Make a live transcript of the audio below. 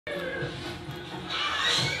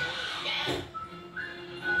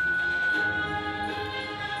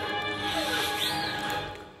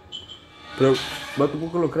Pero, ¿va tu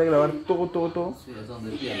poco lo quiere grabar todo? Sí, es donde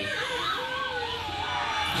pierde.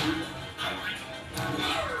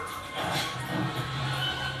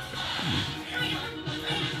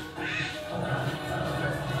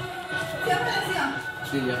 ¿Sí apareció?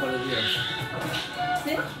 Sí, ya apareció. ¿Sí?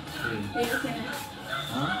 Sí. ¿Y ellos tienen?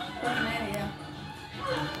 ¿Ah? ¿Tienen el video?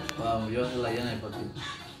 Vamos, yo se la llena de papel.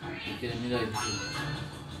 Si quieren, mira ahí.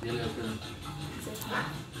 Yo le ofrezco.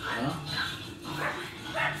 ¿Ah?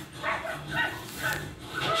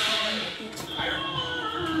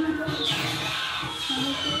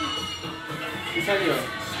 ¿Sí salió?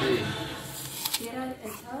 Sí. ¿Sí era el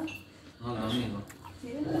sábado? No, el domingo. ¿Sí?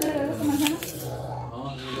 ¿De regreso mañana?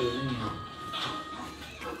 No, es el niño.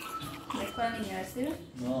 ¿De cuál niño? ¿De Steve?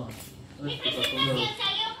 No. Es que pasó ¡Que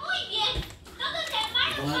salió muy bien! ¡Todos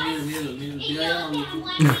hermanos! Mira, ya no.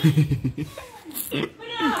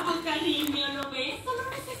 ¡Bravo, cariño! ¿Lo ves? Solo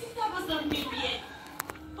necesitamos dormir bien.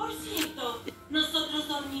 Por cierto, nosotros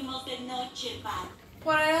dormimos de noche, Pat.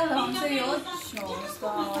 Por ahí a las 11 y 8.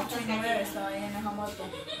 Estaba 8 y 9. Estaba ahí en esa moto.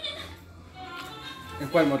 ¿En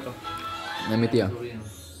cuál moto? De mi tía. Sobrino.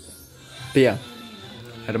 Tía.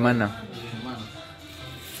 Hermana. Mi hermano.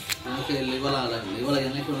 Tengo que le digo a la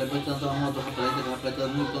Yané que no le prestan todas las motos porque la gente que la presta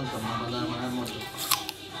es muy tonta, me va a mandar a manejar motos.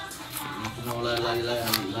 No,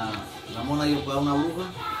 la mona yo para una bruja,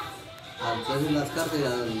 al traerle las cartas y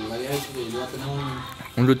la vieja que va a tener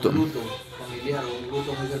Un luto. un luto familiar, un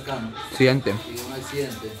luto muy cercano Siguiente. y un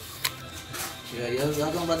accidente. Y ya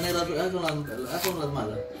son las negras, esas son las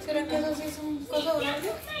malas. ¿Será que eso sí es un coso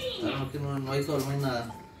grande? Claro que no hay sol, no hay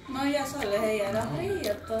nada. No, ya sale ella, era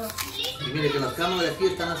fría todo. Y mire que las cámaras de aquí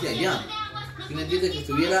están hacia allá. Si me entiende que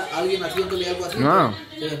estuviera alguien haciéndole algo así, No.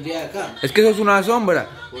 se vendría de acá. Es que eso es una sombra.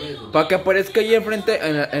 Por eso. Para que aparezca ahí enfrente,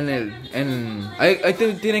 ahí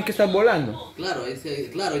tienen que estar volando. Claro, ahí tiene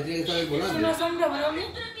que estar ahí ¿Es volando. una sombra, Broly?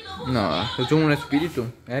 No, eso es un espíritu.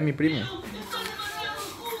 Es mi primo.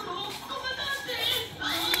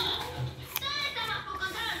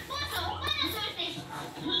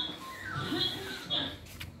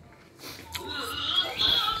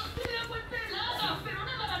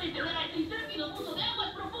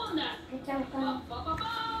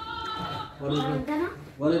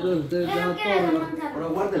 Vale, entonces ustedes dejan todo, ahora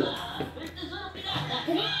guárdela.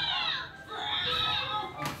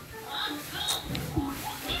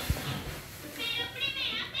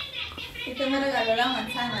 Y tú me regaló la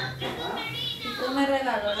manzana. Y tú me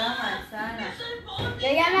regaló la manzana. Yo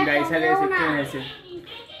ya De ahí me sale compré ese. ¿Quién una. es ese?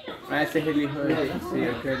 Ah, ese es el hijo de ella. Sí,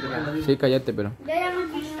 el que es de la... Sí, cállate, pero. Yo ya me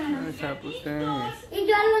compré una. O sea, pues ustedes... ¿Y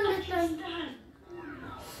yo a dónde estoy?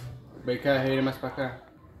 Ve que vas a ir más para acá.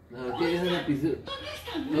 Aquí es la piscina.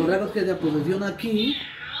 Lo raro es que se posesiona aquí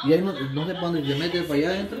y ahí no sé para dónde se mete, para allá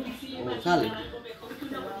adentro o sale.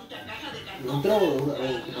 ¿Entró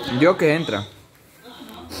o Yo que entra.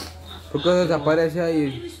 Porque se desaparece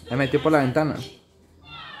ahí. Me metió por la ventana.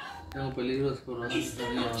 tengo peligros por la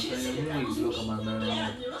ventana? Muy loca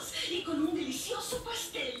mandar Y con un delicioso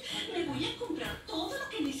pastel. Me voy a comprar todo lo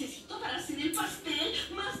que necesito para hacer el pastel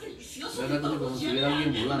más delicioso de Verdad que como todos. si hubiera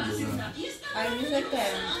alguien Va a volando, ser ¿verdad? una fiesta. Ahí dice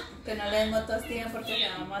que no le den motos tío porque se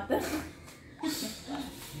va a matar.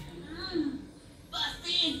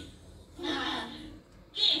 ¡Pastel!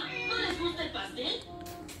 ¿Qué? ¿No les gusta el pastel?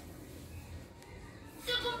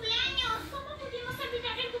 ¡Su cumpleaños! ¿Cómo pudimos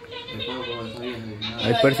olvidar el cumpleaños Me de la puedo con esa vieja.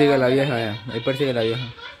 Ahí persigue a la vieja, ya. Ahí persigue a la vieja.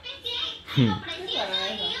 especial? Precioso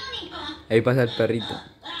y único. Ahí pasa el perrito.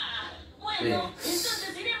 Bueno,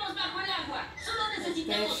 entonces iremos bajo el agua. Solo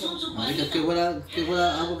necesitamos un Ahorita submarino. que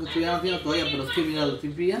fuera algo que estuvieran haciendo todavía, pero es que mira, lo estoy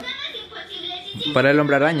pillando. Nada es imposible si Para el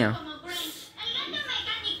hombre araña. como Brain, el gato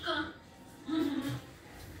mecánico.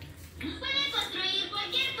 Puede construir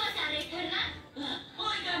cualquier cosa, ¿recuerdan?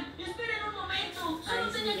 Oigan, esperen un momento.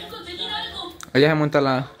 Solo tenía que conseguir algo. Ella se monta a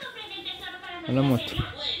la Compren el tesoro para a la moto.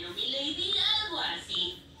 Bueno, mi lady, algo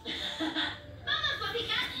así. Vamos,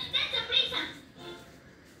 Popica, dense prisa.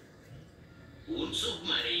 ¿Un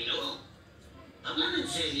submarino? ¿Hablan en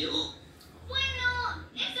serio? Bueno,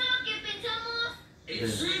 eso es lo que pensamos. ¿En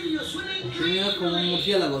serio? Suena Sí, increíble. mira como un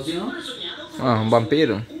murciélago, ¿sí, no? Siempre he soñado con Ah, un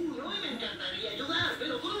vampiro. uno y me encantaría ayudar,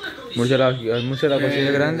 pero con una condición. Murciélago así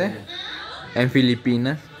de grande. En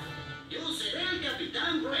Filipinas. Yo seré el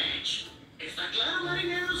capitán Bridge. ¿Está claro,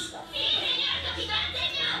 marineros? Sí, señor capitán,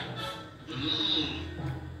 señor.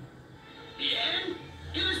 Bien.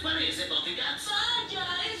 ¿Qué les parece, Bobbycats? ¡Vaya!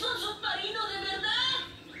 ¡Es un submarino de verdad!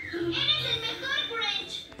 Eres el mejor,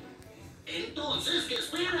 Grinch. Entonces, ¿qué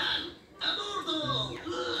esperan? ¡A bordo!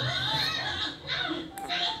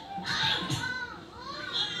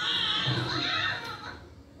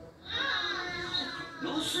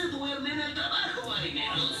 No se duermen en el trabajo,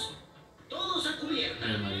 marineros.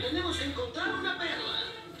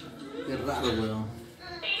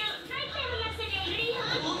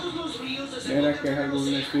 Era que es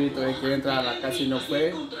algún espíritu ahí que entra a la casa y no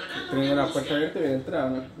puede. Tenía la puerta abierta y entraba,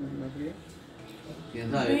 ¿no?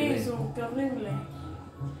 ¿Quién sabe? Eso, qué horrible.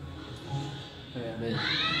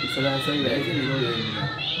 Y solo hace Ve, ahí y se miró bien,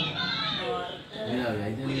 mira, ve,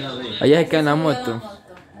 ahí se mira, ve. Allá se queda en la moto.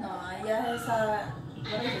 No, ella es esa.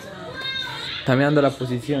 Está mirando la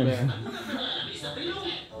posición.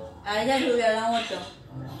 A ella subió a la moto.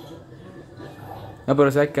 No,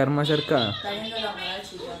 pero se va a quedar más cerca. Está viendo la mala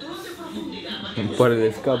chica. Por el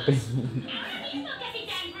escape.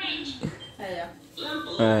 Allá.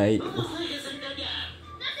 Ay. No se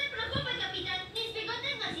preocupe, capitán. Mis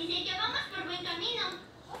bigotes nos dicen que vamos por buen camino.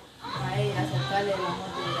 Ahí, acercarle la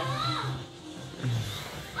moto y ya.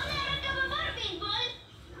 ¡Hola, recabador, pinball!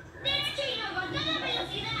 Derecho y luego a toda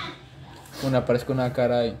velocidad. Una parezco una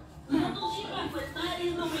cara ahí. Conducir bajo el mar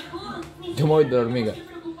es lo mejor. Yo me voy de la hormiga.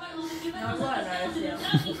 Preocupados de que No, bueno, decía.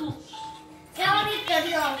 tráfico. ¡Qué bonito,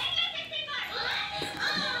 Dios!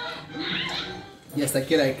 Y hasta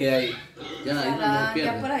que era que hay. Ya, ahí Ya, se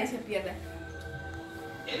ya por pierde. ahí se pierde.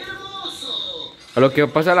 ¡Hermoso! A lo que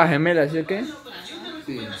pasa a la gemela, ¿sí o qué? Operación de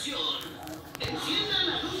Sí. recuperación. Encienda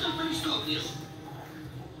la luz del periscopio.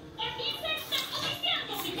 Empieza esta comisión,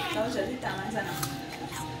 capitán. Esta muchachita, manzana.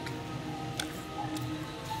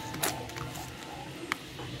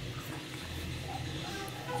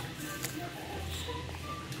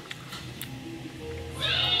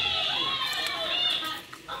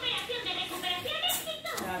 Operación de recuperación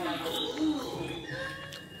exitosa. Ya, ya.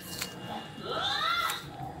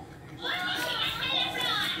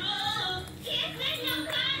 ¡Qué es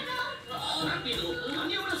enojado! ¡Rápido!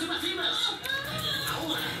 ¡Maniobras evasivas!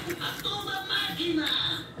 ¡Ahora! ¡A toda máquina!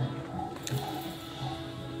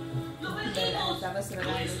 ¡Lo perdimos! Está ¡No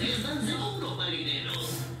restaurando. estés tan seguro, marinero! ¡Nos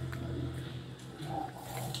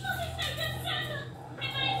está alcanzando!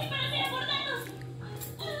 ¡Prepárense para ser abordados!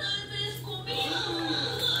 ¡Una vez conmigo!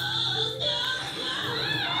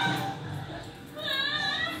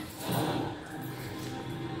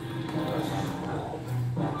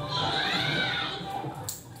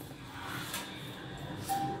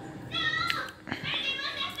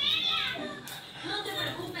 No te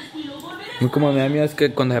preocupes, Pilo. Volverás. Muy como me da miedo es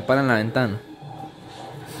que cuando se paran la ventana.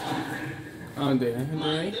 ¿A dónde?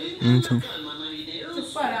 ¿Dónde ahí? Mucho. ¡Calma, marineros!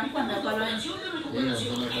 Se paran cuando paran. Operación de Ella,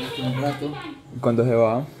 recuperación. me parece un rato. Cuando se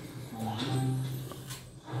va.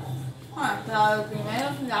 Ah, claro, primero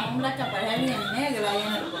la sombra que aparece bien negra ahí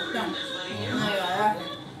en el portón. No iba a dar.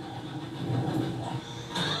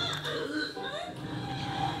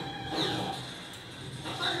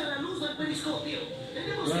 ¡Apaga la luz del periscopio!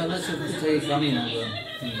 ¡Tenemos Bueno, no se escucha ahí camino, weón.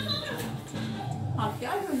 Aquí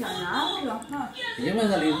hay nada, ajá. Y yo me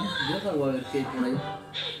salí, yo salgo a ver qué hay por ahí.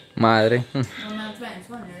 Madre. No me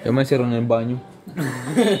pienso, ¿no? Yo me cierro en el baño.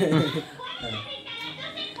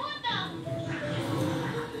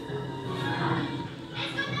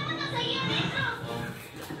 ¡Escondámonos ahí adentro!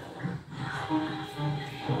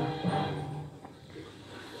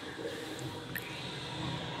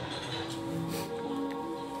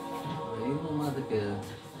 Ahí nomás te queda.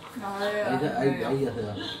 No, Ahí ya se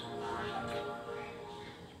va.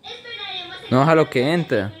 Esperaremos No, a lo que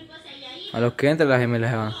entra. A lo que entra la gemela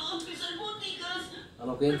se va. ¡Mis albóndigas! A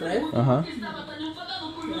lo que entra él. Ajá. Estaba tan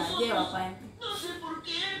enfadado por se la nosotros. lleva para adentro. No sé por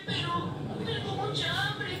qué, pero tengo mucha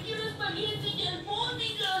hambre. Quiero espagueti y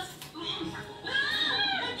albóndigas.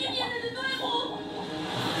 ¡Ah! ¡Aquí viene de nuevo!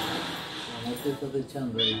 No te estás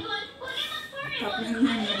echando ahí. Está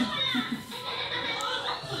aprendiendo.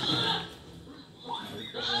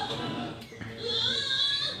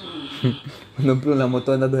 No, pero la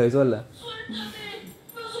moto andándose sola. ¡Suéltame!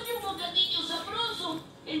 ¡No soy un bocadillo sabroso!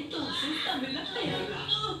 Entonces dame la perla.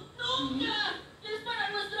 ¡Nunca! ¡Es para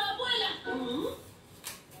nuestra abuela!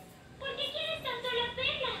 ¿Por qué quieres tanto la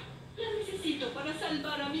perla? La necesito para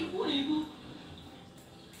salvar a mi huevo.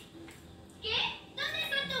 ¿Qué? ¿Dónde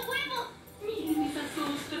está tu huevo? Miren esas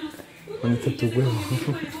ostras. ¿Dónde está tu huevo? Mi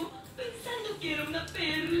huevo, pensando que era una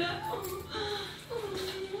perla.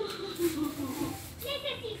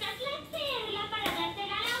 Necesitas la perla para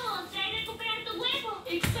dársela a la otra y recuperar tu huevo.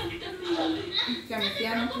 Exactamente. Que mi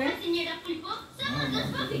tía no cree. Señora Pulpo, somos dos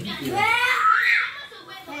fabricantes. sí. Recuperamos su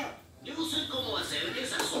huevo. Yo sé cómo hacer que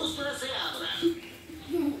esas ostras se abran.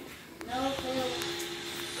 No,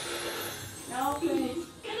 pues.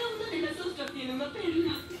 Cada una de las ostras tiene una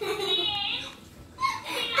perla. Bien.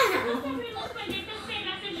 Pero no compremos cuál de estas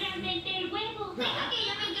perlas es realmente el huevo. Deja que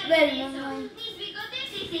yo me encargue de eso. Mis bigotes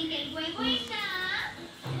dicen que el huevo está...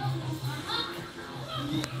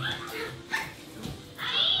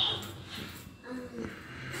 ¡Ahí!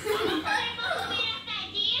 ¿Cómo podemos subir hasta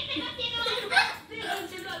allí? ¡Es demasiado alto!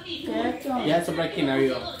 Déjenselo a mí. ¿Qué ha hecho? Ya sobre aquí no ha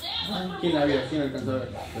habido. ¿Quién la vio? ¿Quién alcanzó a ver?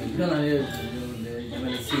 Yo la vi, yo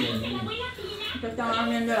me decía. Que estaban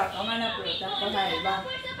viendo la cámara, pero otras cosas del bar.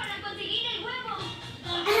 Fuerza para conseguir el huevo.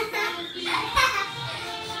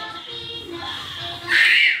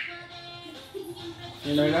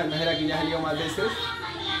 ¿Y no era que ya salió más veces?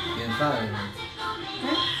 ¿Quién sabe?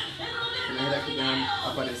 ¿No era que ya han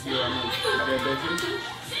aparecido varias veces?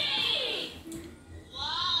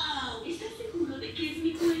 ¡Wow! ¿Estás seguro de que es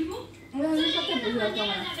mi juego? No, nunca te puse la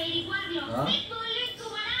cámara. Averiguarlo. ¿Ah? Pitbull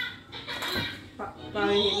descubrirá. Para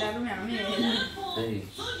vigilarme a mí. Sí.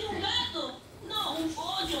 ¡Soy un gato! ¡No un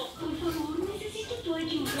pollo! Por favor, necesito tu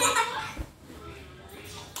ayuda.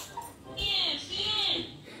 ¡Bien, bien!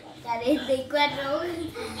 44,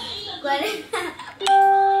 40.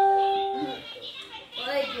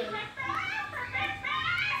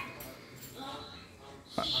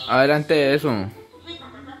 Adelante de eso.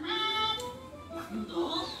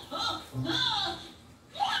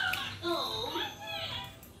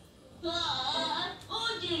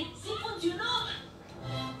 Oye, sí funcionó.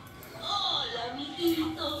 Hola,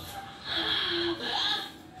 amiguito.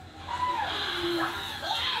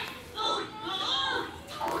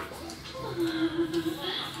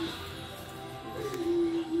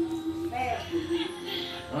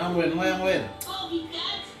 No me voy a mover.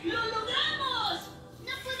 Copycats, ¡lo logramos!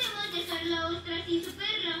 No podemos dejar la ostra sin su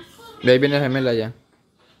perro. De ahí viene gemela ya.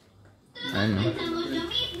 Ah, no. Pensamos lo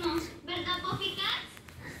mismo, ¿verdad, Copycats?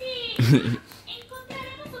 Sí.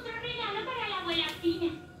 Encontraremos otro regalo para la abuela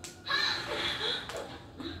Fina.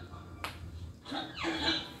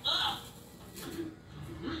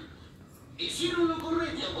 Hicieron lo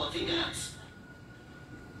correcto, Copycats.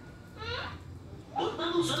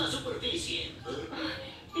 Volvamos a la superficie.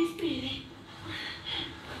 Espere.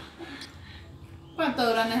 ¿Cuánto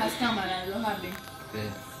duran esas cámaras, los Harley? Sí.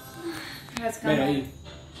 Las Ven cámaras. ahí.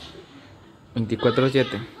 24/7. Una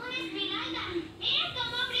esmeralda. Mira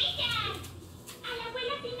cómo brilla. A la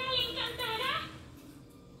abuela Fina le encantará.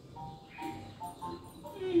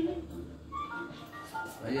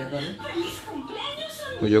 Ahí está. ¡Feliz cumpleaños,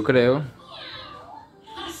 amigo! Pues yo creo.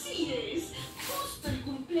 Así es, justo el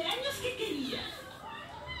cumpleaños que quería.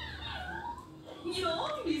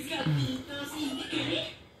 Yo, mis gatitos, ¿y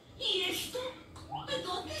qué? ¿Y esto? ¿De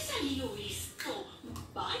dónde salió esto?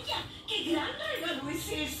 Vaya, qué gran regalo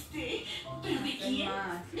es este. ¿Pero de quién?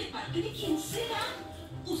 ¿De parte de quién será?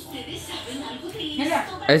 ¿Ustedes saben algo de Mira.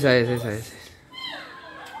 esto? Esa es.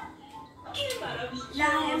 ¡Qué maravilloso! La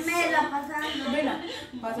gemela pasando. Mira,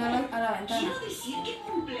 pasar a la ventana. Quiero decir que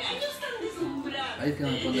cumpleaños tan deslumbrante. Ahí que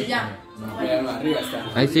me pone. Ya. No. Arriba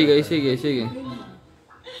está. Ahí sigue. Está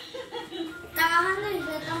bajando y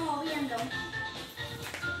se está moviendo.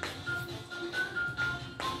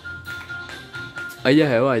 Ahí ya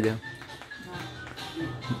se vaya.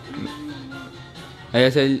 Ahí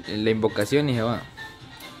hace la invocación y se va.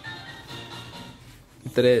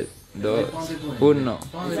 3, 2, 1.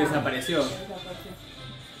 Desapareció.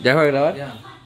 ¿Ya va a grabar? Ya.